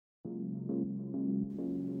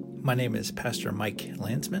My name is Pastor Mike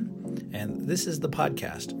Landsman, and this is the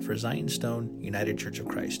podcast for Zion Stone United Church of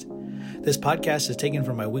Christ. This podcast is taken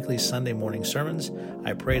from my weekly Sunday morning sermons.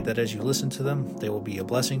 I pray that as you listen to them, they will be a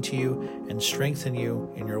blessing to you and strengthen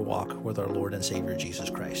you in your walk with our Lord and Savior Jesus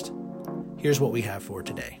Christ. Here's what we have for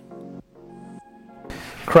today.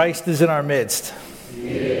 Christ is in our midst. He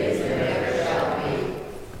is and never shall be.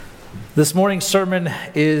 This morning's sermon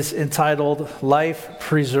is entitled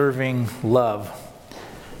Life-Preserving Love.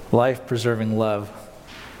 Life-preserving love.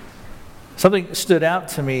 Something stood out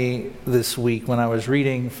to me this week when I was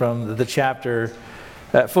reading from the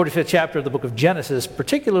 45th chapter of the book of Genesis,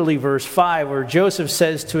 particularly verse 5, where Joseph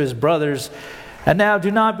says to his brothers, "And now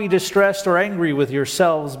do not be distressed or angry with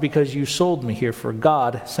yourselves because you sold me here, for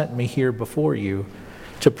God sent me here before you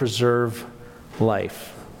to preserve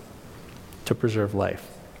life." To preserve life.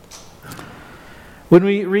 When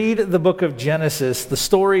we read the book of Genesis, the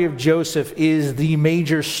story of Joseph is the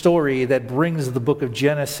major story that brings the book of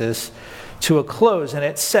Genesis to a close, and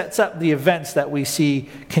it sets up the events that we see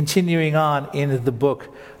continuing on in the book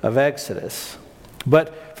of Exodus.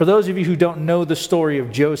 But for those of you who don't know the story of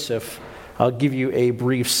Joseph, I'll give you a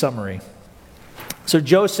brief summary. So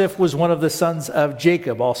Joseph was one of the sons of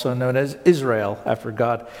Jacob, also known as Israel, after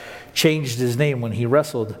God changed his name when he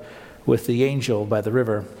wrestled with the angel by the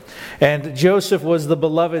river. And Joseph was the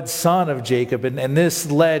beloved son of Jacob, and this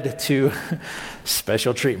led to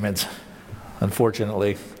special treatment,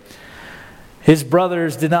 unfortunately. His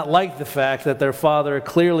brothers did not like the fact that their father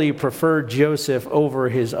clearly preferred Joseph over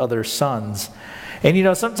his other sons. And you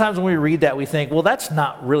know, sometimes when we read that, we think, well, that's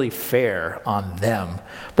not really fair on them.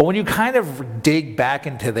 But when you kind of dig back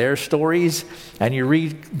into their stories and you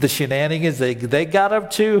read the shenanigans they got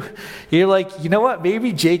up to, you're like, you know what?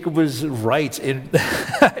 Maybe Jacob was right in,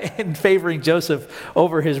 in favoring Joseph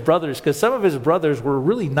over his brothers, because some of his brothers were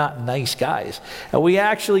really not nice guys. And we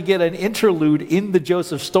actually get an interlude in the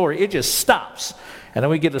Joseph story. It just stops. And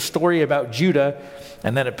then we get a story about Judah,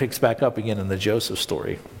 and then it picks back up again in the Joseph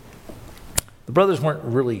story. The brothers weren't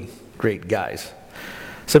really great guys.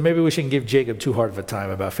 So maybe we shouldn't give Jacob too hard of a time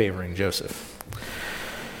about favoring Joseph.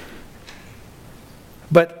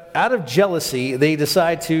 But out of jealousy, they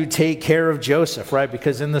decide to take care of Joseph, right?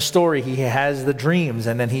 Because in the story, he has the dreams,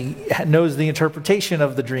 and then he knows the interpretation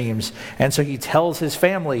of the dreams. And so he tells his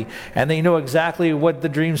family, and they know exactly what the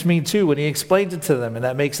dreams mean too when he explains it to them, and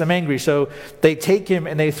that makes them angry. So they take him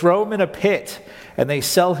and they throw him in a pit, and they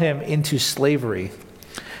sell him into slavery.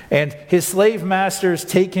 And his slave masters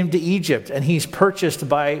take him to Egypt, and he's purchased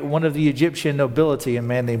by one of the Egyptian nobility, a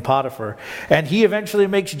man named Potiphar. And he eventually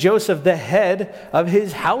makes Joseph the head of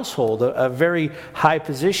his household, a very high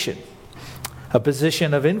position, a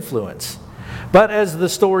position of influence. But as the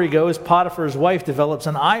story goes, Potiphar's wife develops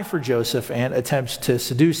an eye for Joseph and attempts to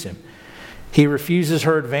seduce him. He refuses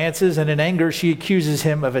her advances, and in anger, she accuses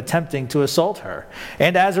him of attempting to assault her.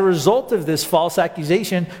 And as a result of this false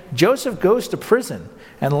accusation, Joseph goes to prison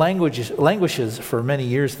and languishes for many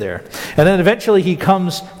years there. And then eventually he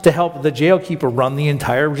comes to help the jailkeeper run the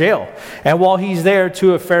entire jail. And while he's there,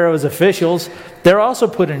 two of Pharaoh's officials, they're also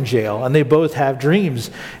put in jail, and they both have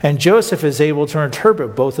dreams. And Joseph is able to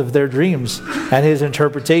interpret both of their dreams, and his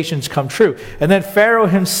interpretations come true. And then Pharaoh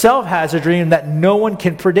himself has a dream that no one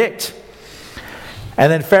can predict. And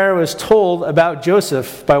then Pharaoh is told about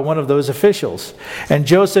Joseph by one of those officials. And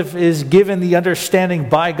Joseph is given the understanding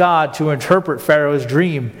by God to interpret Pharaoh's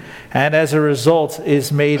dream, and as a result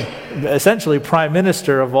is made essentially prime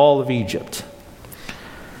minister of all of Egypt.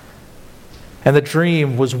 And the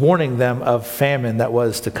dream was warning them of famine that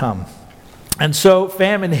was to come. And so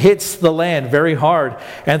famine hits the land very hard.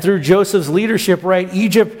 And through Joseph's leadership, right,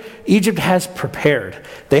 Egypt has prepared.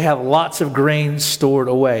 They have lots of grain stored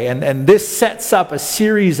away. And this sets up a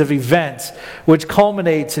series of events which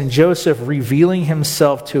culminates in Joseph revealing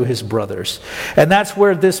himself to his brothers. And that's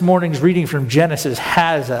where this morning's reading from Genesis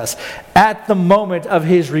has us. At the moment of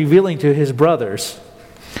his revealing to his brothers,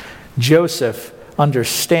 Joseph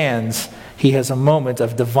understands he has a moment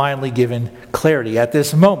of divinely given clarity at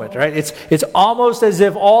this moment, right? It's almost as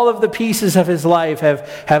if all of the pieces of his life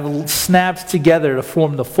have snapped together to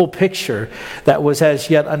form the full picture that was as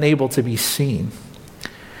yet unable to be seen.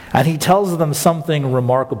 And he tells them something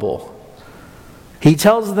remarkable. He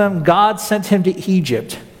tells them God sent him to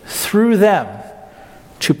Egypt through them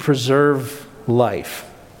to preserve life.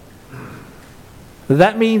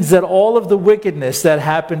 That means that all of the wickedness that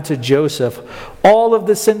happened to Joseph, all of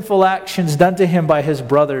the sinful actions done to him by his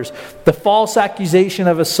brothers, the false accusation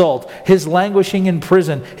of assault, his languishing in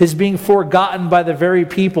prison, his being forgotten by the very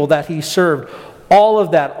people that he served, all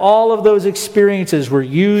of that, all of those experiences were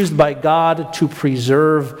used by God to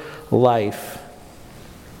preserve life.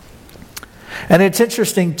 And it's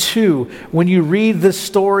interesting, too, when you read the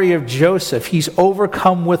story of Joseph, he's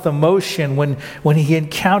overcome with emotion when he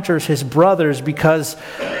encounters his brothers, because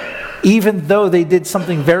even though they did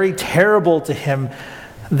something very terrible to him,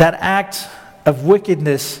 that act of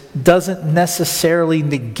wickedness doesn't necessarily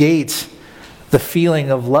negate the feeling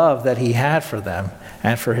of love that he had for them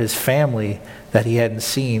and for his family that he hadn't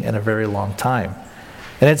seen in a very long time.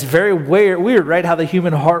 And it's very weird, right, how the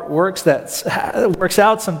human heart works. That works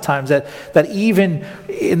out sometimes, that even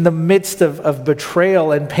in the midst of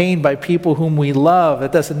betrayal and pain by people whom we love,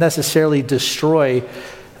 it doesn't necessarily destroy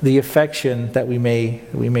the affection that we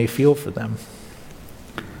may feel for them.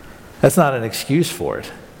 That's not an excuse for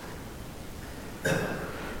it.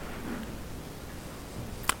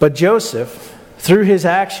 But Joseph, through his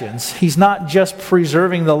actions, he's not just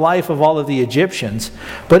preserving the life of all of the Egyptians,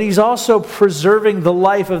 but he's also preserving the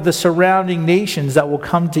life of the surrounding nations that will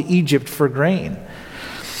come to Egypt for grain.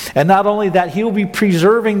 And not only that, he will be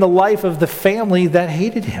preserving the life of the family that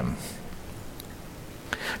hated him.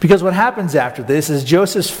 Because what happens after this is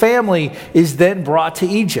Joseph's family is then brought to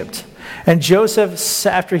Egypt. And Joseph,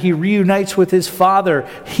 after he reunites with his father,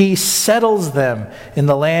 he settles them in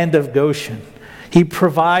the land of Goshen. He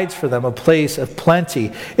provides for them a place of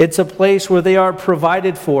plenty. It's a place where they are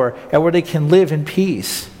provided for and where they can live in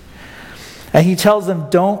peace. And he tells them,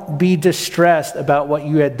 don't be distressed about what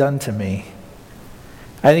you had done to me.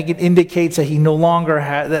 I think it indicates that he no longer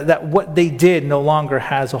that what they did no longer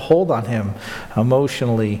has a hold on him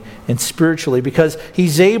emotionally and spiritually, because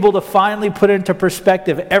he's able to finally put into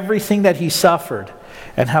perspective everything that he suffered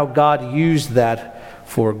and how God used that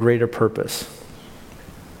for a greater purpose.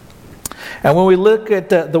 And when we look at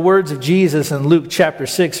the words of Jesus in Luke chapter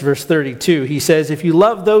 6, verse 32, he says, if you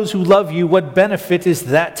love those who love you, what benefit is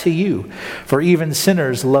that to you? For even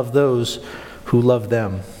sinners love those who love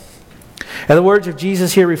them. And the words of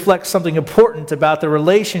Jesus here reflect something important about the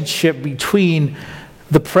relationship between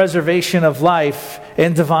the preservation of life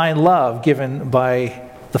and divine love given by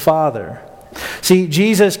the Father. See,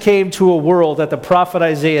 Jesus came to a world that the prophet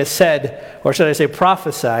Isaiah said, or should I say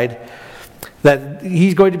prophesied, that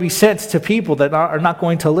he's going to be sent to people that are not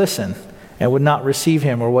going to listen and would not receive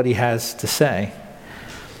him or what he has to say.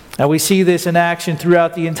 And we see this in action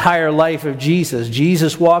throughout the entire life of Jesus.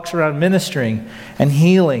 Jesus walks around ministering and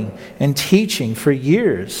healing and teaching for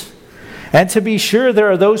years. And to be sure,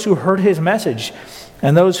 there are those who heard his message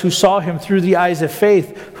and those who saw him through the eyes of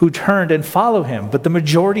faith who turned and follow him. But the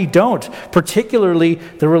majority don't, particularly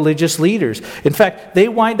the religious leaders. In fact, they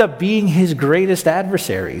wind up being his greatest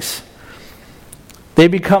adversaries. They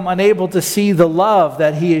become unable to see the love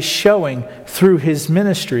that he is showing through his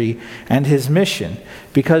ministry and his mission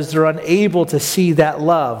because they're unable to see that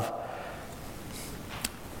love.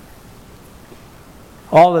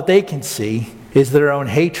 All that they can see is their own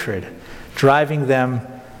hatred, driving them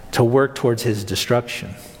to work towards his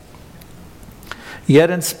destruction. Yet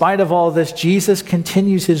in spite of all this, Jesus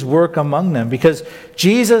continues his work among them, because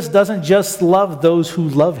Jesus doesn't just love those who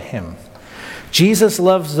love him. Jesus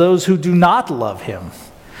loves those who do not love him.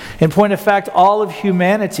 In point of fact, all of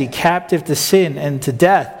humanity, captive to sin and to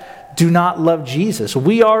death, do not love Jesus.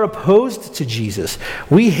 We are opposed to Jesus.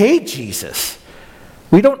 We hate Jesus.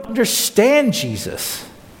 We don't understand Jesus.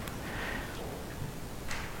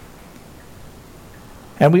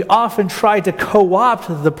 And we often try to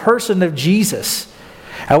co-opt the person of Jesus.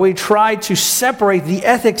 And we try to separate the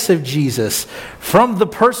ethics of Jesus from the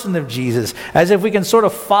person of Jesus, as if we can sort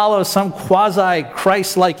of follow some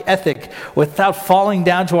quasi-Christ-like ethic without falling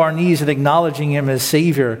down to our knees and acknowledging him as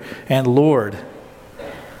Savior and Lord.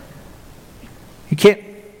 You can't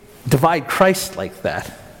divide Christ like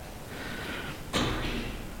that.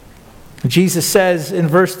 Jesus says in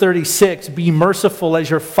verse 36, be merciful as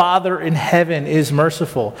your Father in heaven is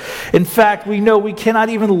merciful. In fact, we know we cannot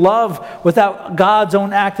even love without God's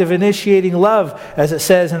own act of initiating love. As it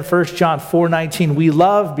says in 1 John 4:19, we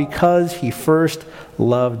love because he first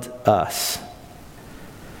loved us.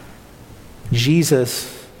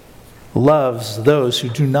 Jesus loves those who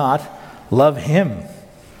do not love him.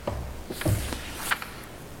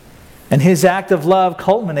 And his act of love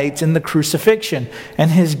culminates in the crucifixion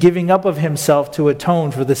and his giving up of himself to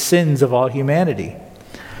atone for the sins of all humanity.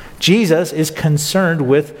 Jesus is concerned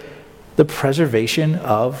with the preservation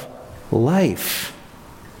of life.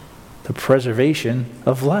 The preservation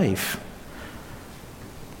of life.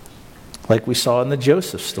 Like we saw in the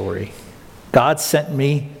Joseph story. God sent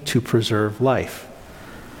me to preserve life.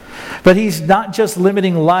 But he's not just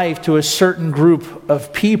limiting life to a certain group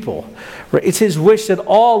of people. It's his wish that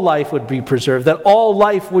all life would be preserved, that all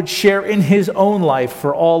life would share in his own life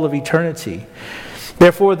for all of eternity.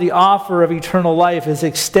 Therefore, the offer of eternal life is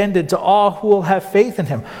extended to all who will have faith in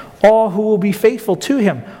him, all who will be faithful to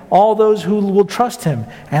him, all those who will trust him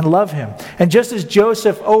and love him. And just as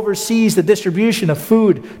Joseph oversees the distribution of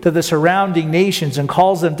food to the surrounding nations and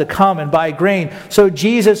calls them to come and buy grain, so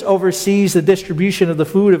Jesus oversees the distribution of the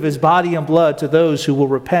food of his body and blood to those who will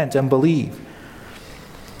repent and believe.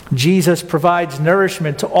 Jesus provides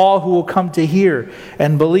nourishment to all who will come to hear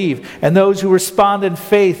and believe. And those who respond in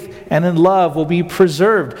faith and in love will be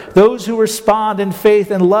preserved. Those who respond in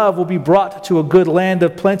faith and love will be brought to a good land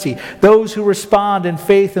of plenty. Those who respond in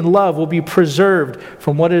faith and love will be preserved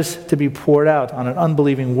from what is to be poured out on an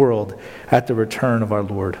unbelieving world at the return of our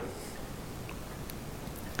Lord.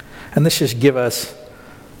 And this should give us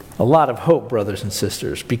a lot of hope, brothers and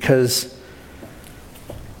sisters, because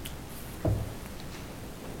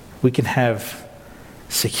we can have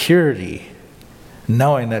security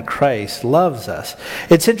knowing that Christ loves us.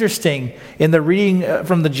 It's interesting, in the reading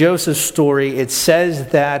from the Joseph story, it says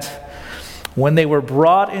that when they were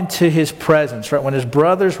brought into his presence, right, when his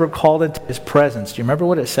brothers were called into his presence, do you remember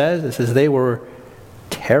what it says? It says they were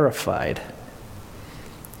terrified.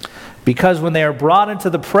 Because when they are brought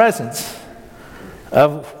into the presence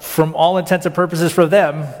of, from all intents and purposes for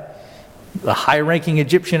them, the high-ranking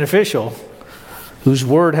Egyptian official, whose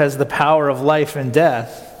word has the power of life and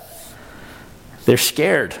death, they're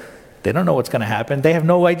scared. They don't know what's going to happen. They have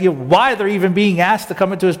no idea why they're even being asked to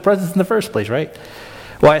come into his presence in the first place, right?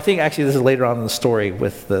 Well, I think actually this is later on in the story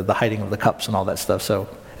with the hiding of the cups and all that stuff, so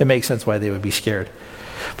it makes sense why they would be scared.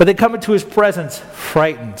 But they come into his presence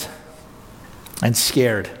frightened and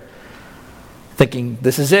scared, thinking,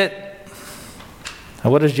 this is it.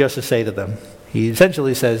 And what does Joseph say to them? He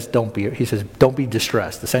essentially says, don't be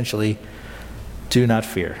distressed. Essentially, do not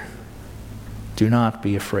fear. Do not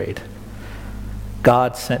be afraid.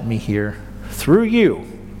 God sent me here through you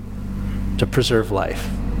to preserve life.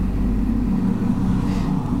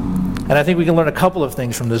 And I think we can learn a couple of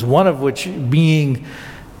things from this, one of which being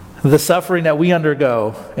the suffering that we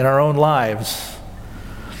undergo in our own lives.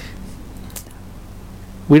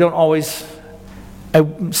 We don't always,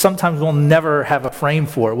 sometimes we'll never have a frame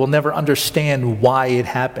for it. We'll never understand why it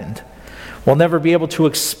happened. We'll never be able to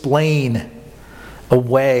explain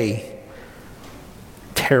away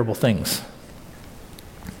terrible things.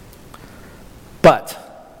 But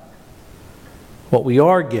what we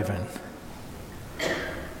are given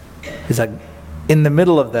is that in the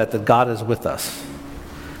middle of that God is with us,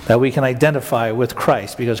 that we can identify with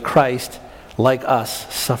Christ because Christ, like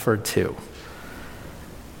us, suffered too.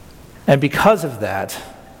 And because of that,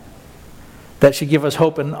 that should give us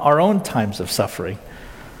hope in our own times of suffering.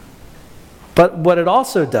 But what it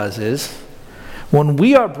also does is, when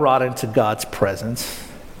we are brought into God's presence,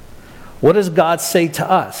 what does God say to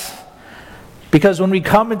us? Because when we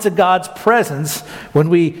come into God's presence, when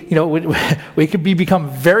we can become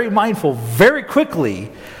very mindful very quickly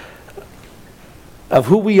of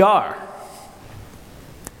who we are.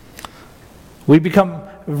 We become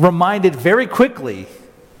reminded very quickly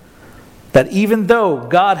that even though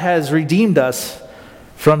God has redeemed us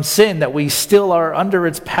from sin, that we still are under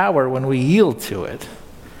its power when we yield to it.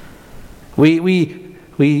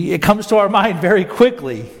 It comes to our mind very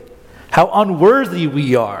quickly how unworthy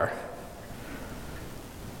we are.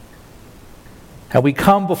 And we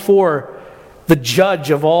come before the judge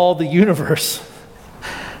of all the universe.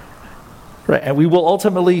 Right? And we will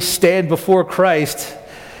ultimately stand before Christ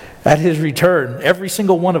at his return, every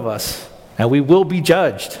single one of us, and we will be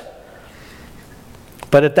judged.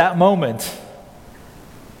 But at that moment,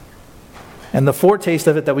 and the foretaste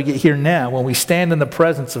of it that we get here now, when we stand in the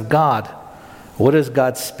presence of God, what does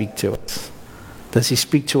God speak to us? Does he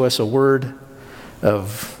speak to us a word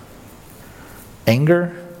of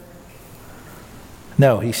anger?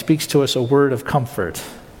 No, he speaks to us a word of comfort.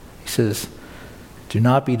 He says, do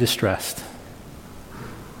not be distressed.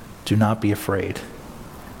 Do not be afraid.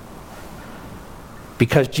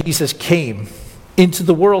 Because Jesus came into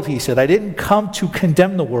the world, he said, I didn't come to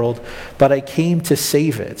condemn the world, but I came to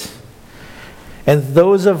save it. And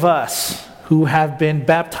those of us who have been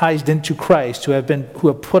baptized into Christ, who have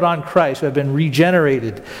put on Christ, who have been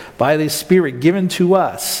regenerated by the Spirit given to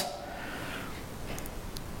us,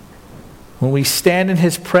 when we stand in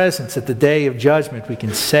his presence at the day of judgment, we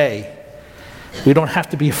can say, we don't have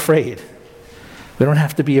to be afraid. We don't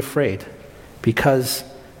have to be afraid because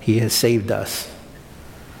he has saved us.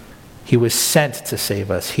 He was sent to save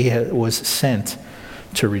us. He was sent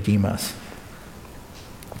to redeem us.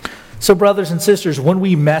 So brothers and sisters, when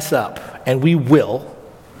we mess up, and we will,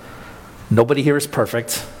 nobody here is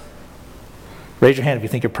perfect. Raise your hand if you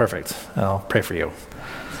think you're perfect. I'll pray for you.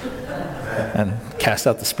 And cast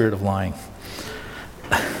out the spirit of lying.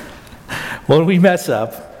 when we mess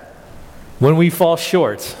up, when we fall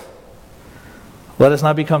short, let us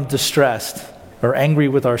not become distressed or angry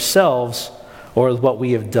with ourselves or with what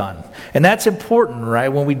we have done. And that's important, right?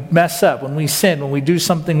 When we mess up, when we sin, when we do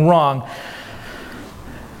something wrong,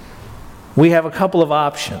 we have a couple of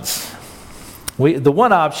options. The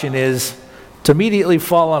one option is to immediately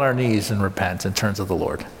fall on our knees and repent and turn to the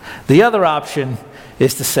Lord. The other option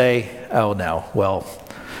is to say, oh no, well,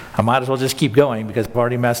 I might as well just keep going because I've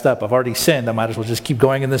already messed up. I've already sinned. I might as well just keep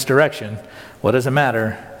going in this direction. What does it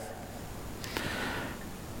matter?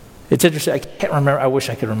 It's interesting. I can't remember. I wish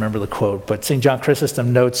I could remember the quote, but St. John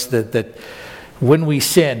Chrysostom notes that when we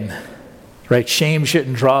sin, right, shame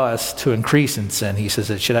shouldn't draw us to increase in sin. He says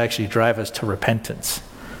it should actually drive us to repentance.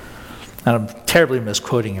 And I'm terribly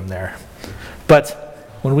misquoting him there. But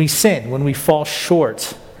when we sin, when we fall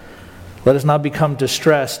short, let us not become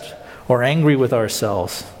distressed or angry with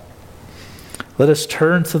ourselves. Let us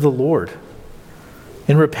turn to the Lord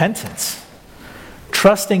in repentance,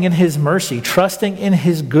 trusting in His mercy, trusting in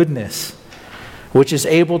His goodness, which is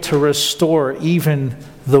able to restore even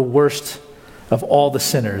the worst of all the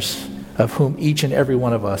sinners, of whom each and every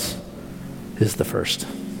one of us is the first.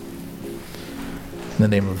 In the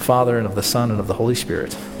name of the Father, and of the Son, and of the Holy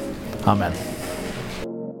Spirit. Amen.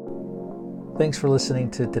 Thanks for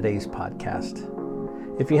listening to today's podcast.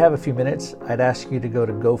 If you have a few minutes, I'd ask you to go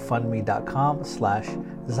to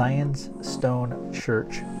gofundme.com/Zion's Stone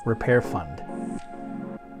Church Repair Fund.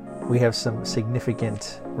 We have some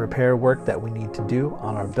significant repair work that we need to do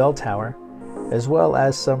on our bell tower, as well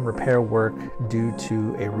as some repair work due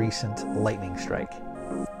to a recent lightning strike.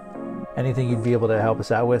 Anything you'd be able to help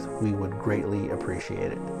us out with, we would greatly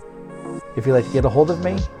appreciate it. If you'd like to get a hold of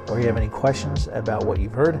me, or you have any questions about what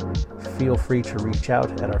you've heard, feel free to reach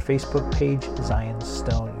out at our Facebook page, Zion's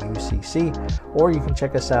Stone UCC, or you can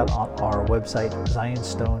check us out on our website,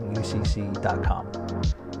 zionstoneucc.com.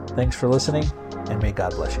 Thanks for listening, and may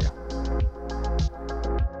God bless you.